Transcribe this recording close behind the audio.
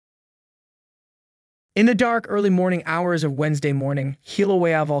In the dark, early morning hours of Wednesday morning,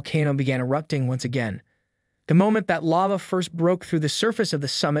 Kilauea volcano began erupting once again. The moment that lava first broke through the surface of the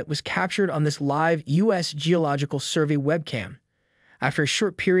summit was captured on this live U.S. Geological Survey webcam. After a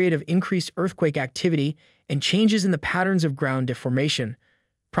short period of increased earthquake activity and changes in the patterns of ground deformation,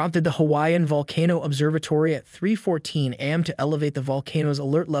 prompted the Hawaiian Volcano Observatory at 3:14 a.m. to elevate the volcano's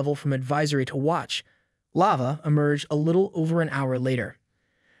alert level from advisory to watch. Lava emerged a little over an hour later.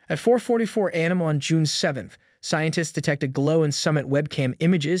 At 4:44 a.m. on June 7th, scientists detected glow in summit webcam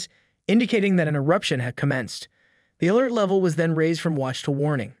images, indicating that an eruption had commenced. The alert level was then raised from watch to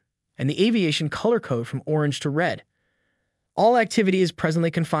warning, and the aviation color code from orange to red. All activity is presently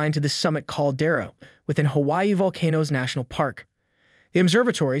confined to the summit caldera within HAWAIʻI Volcanoes National Park. The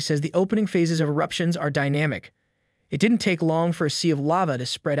observatory says the opening phases of eruptions are dynamic. It didn't take long for a sea of lava to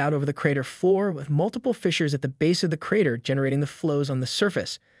spread out over the crater floor, with multiple fissures at the base of the crater generating the flows on the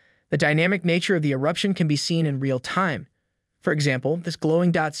surface. The dynamic nature of the eruption can be seen in real time. For example, this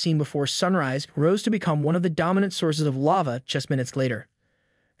glowing dot seen before sunrise rose to become one of the dominant sources of lava just minutes later.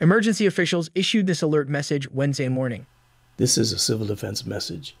 Emergency officials issued this alert message Wednesday morning. This is a civil defense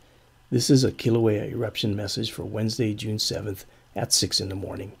message. This is a Kilauea eruption message for Wednesday, June 7th at 6 in the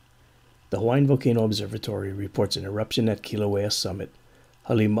morning. The Hawaiian Volcano Observatory reports an eruption at Kilauea Summit,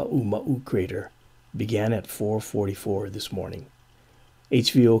 Halima'uma'u crater, began at 4:44 this morning.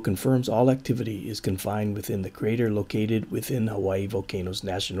 HVO confirms all activity is confined within the crater located within HAWAIʻI Volcanoes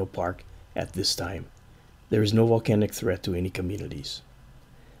National Park at this time. There is no volcanic threat to any communities.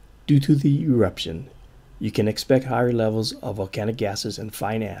 Due to the eruption, you can expect higher levels of volcanic gases and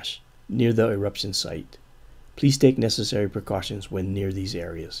fine ash near the eruption site. Please take necessary precautions when near these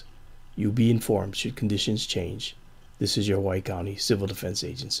areas. You'll be informed should conditions change. This is your Hawaii County Civil Defense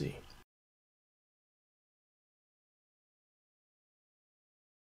Agency.